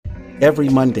every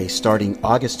Monday starting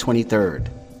August 23rd.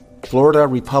 Florida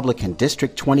Republican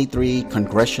District 23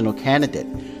 congressional candidate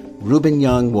Rubin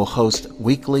Young will host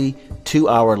weekly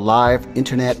 2-hour live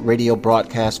internet radio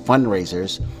broadcast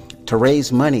fundraisers to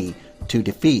raise money to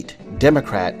defeat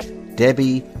Democrat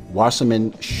Debbie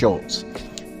Wasserman Schultz.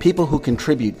 People who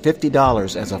contribute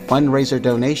 $50 as a fundraiser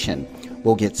donation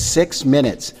will get 6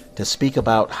 minutes to speak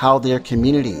about how their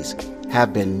communities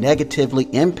have been negatively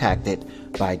impacted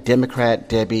by Democrat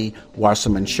Debbie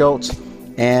Wasserman Schultz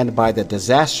and by the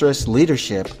disastrous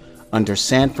leadership under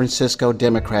San Francisco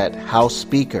Democrat House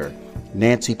Speaker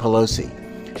Nancy Pelosi.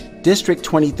 District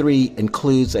 23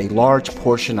 includes a large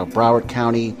portion of Broward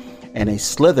County and a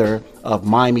slither of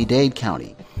Miami-Dade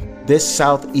County. This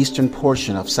southeastern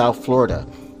portion of South Florida,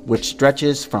 which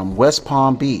stretches from West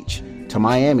Palm Beach to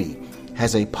Miami,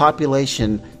 has a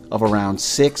population of around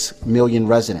 6 million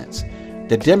residents.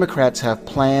 The Democrats have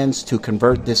plans to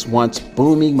convert this once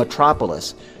booming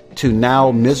metropolis to now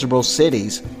miserable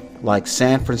cities like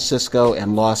San Francisco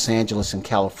and Los Angeles in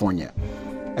California.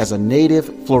 As a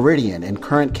native Floridian and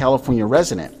current California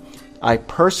resident, I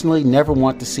personally never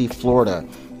want to see Florida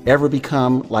ever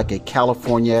become like a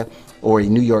California or a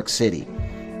New York City.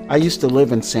 I used to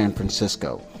live in San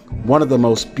Francisco, one of the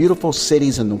most beautiful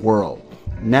cities in the world.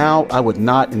 Now I would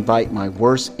not invite my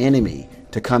worst enemy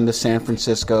to come to San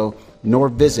Francisco nor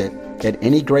visit at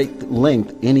any great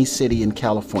length any city in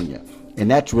California,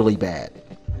 and that's really bad.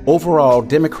 Overall,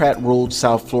 Democrat-ruled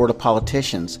South Florida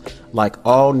politicians, like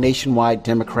all nationwide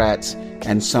Democrats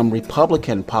and some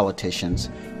Republican politicians,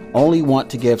 only want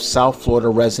to give South Florida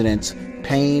residents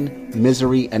pain,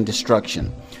 misery, and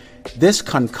destruction. This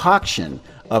concoction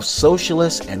of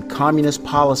socialist and communist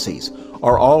policies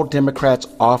are all Democrats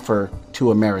offer to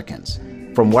Americans.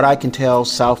 From what I can tell,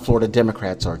 South Florida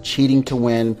Democrats are cheating to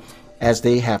win, as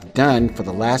they have done for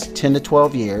the last 10 to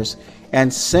 12 years,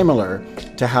 and similar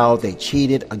to how they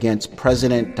cheated against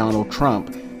President Donald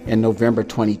Trump in November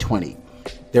 2020.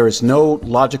 There is no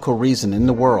logical reason in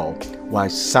the world why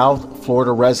South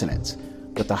Florida residents,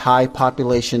 with a high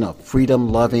population of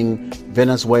freedom-loving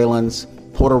Venezuelans,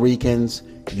 Puerto Ricans,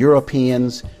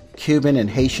 Europeans, Cuban and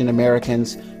Haitian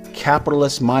Americans,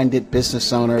 capitalist-minded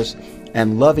business owners,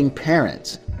 and loving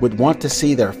parents, would want to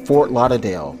see their Fort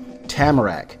Lauderdale,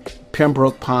 Tamarack,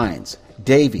 Pembroke Pines,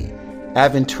 Davie,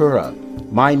 Aventura,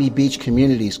 Miami Beach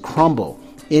communities crumble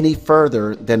any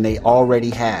further than they already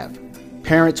have.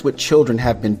 Parents with children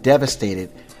have been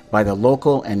devastated by the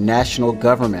local and national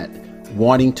government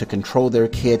wanting to control their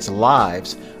kids'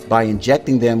 lives by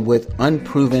injecting them with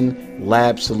unproven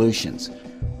lab solutions.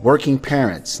 Working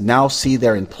parents now see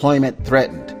their employment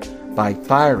threatened by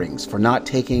firings for not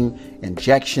taking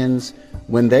injections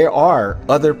when there are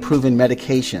other proven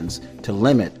medications to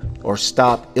limit or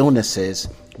stop illnesses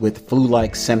with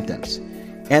flu-like symptoms.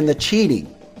 And the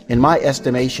cheating, in my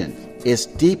estimation, is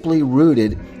deeply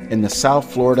rooted in the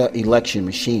South Florida election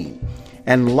machine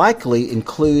and likely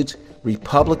includes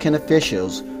Republican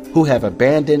officials who have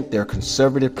abandoned their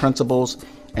conservative principles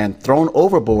and thrown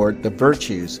overboard the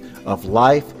virtues of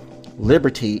life,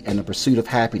 liberty, and the pursuit of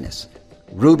happiness.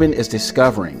 Rubin is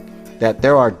discovering that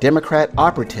there are Democrat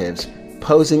operatives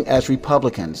posing as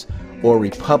Republicans or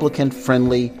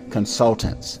Republican-friendly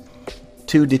consultants.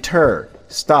 To deter,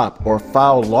 stop, or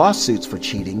file lawsuits for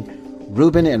cheating,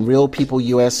 Rubin and Real People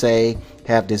USA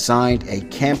have designed a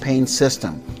campaign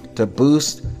system to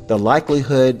boost the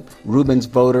likelihood Rubin's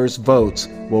voters' votes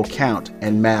will count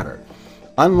and matter.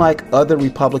 Unlike other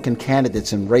Republican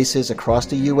candidates in races across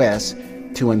the U.S.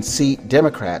 to unseat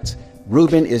Democrats,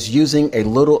 Rubin is using a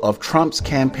little of Trump's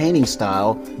campaigning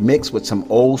style mixed with some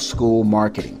old-school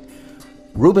marketing.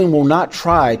 Rubin will not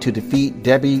try to defeat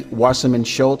Debbie Wasserman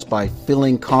Schultz by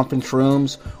filling conference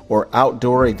rooms or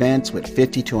outdoor events with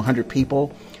 50 to 100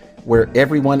 people where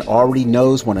everyone already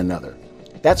knows one another.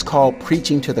 That's called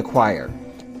preaching to the choir.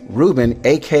 Rubin,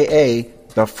 a.k.a.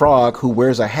 the Frog Who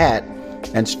Wears a Hat,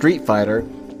 and Street Fighter,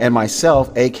 and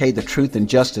myself, a.k.a. the Truth and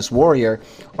Justice Warrior,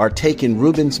 are taking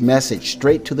Rubin's message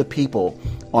straight to the people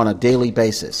on a daily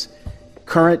basis.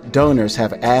 Current donors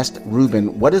have asked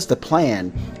Rubin what is the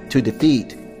plan to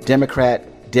defeat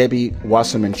Democrat Debbie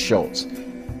Wasserman Schultz.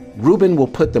 Rubin will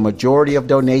put the majority of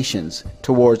donations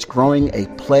towards growing a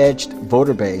pledged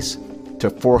voter base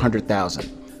to 400,000.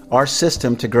 Our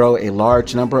system to grow a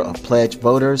large number of pledged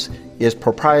voters is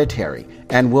proprietary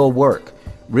and will work.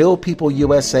 Real People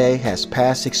USA has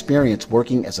past experience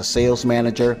working as a sales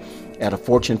manager at a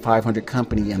Fortune 500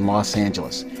 company in Los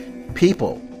Angeles.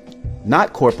 People,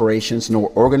 not corporations nor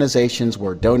organizations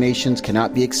where donations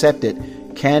cannot be accepted,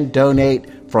 can donate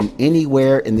from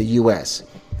anywhere in the U.S.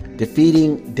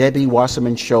 Defeating Debbie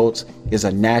Wasserman Schultz is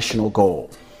a national goal.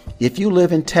 If you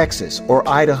live in Texas or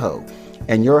Idaho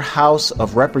and your House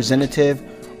of Representative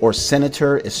or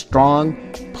Senator is strong,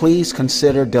 please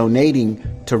consider donating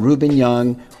to Rubin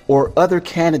Young or other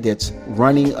candidates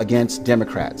running against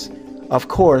Democrats. Of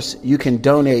course, you can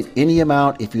donate any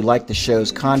amount if you like the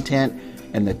show's content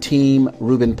and the Team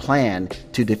Rubin plan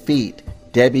to defeat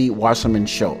Debbie Wasserman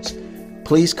Schultz.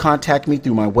 Please contact me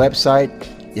through my website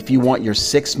if you want your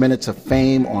 6 minutes of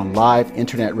fame on live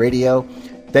internet radio.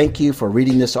 Thank you for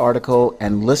reading this article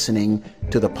and listening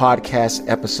to the podcast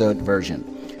episode version.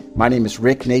 My name is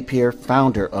Rick Napier,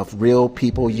 founder of Real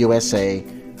People USA.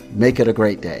 Make it a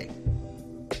great day.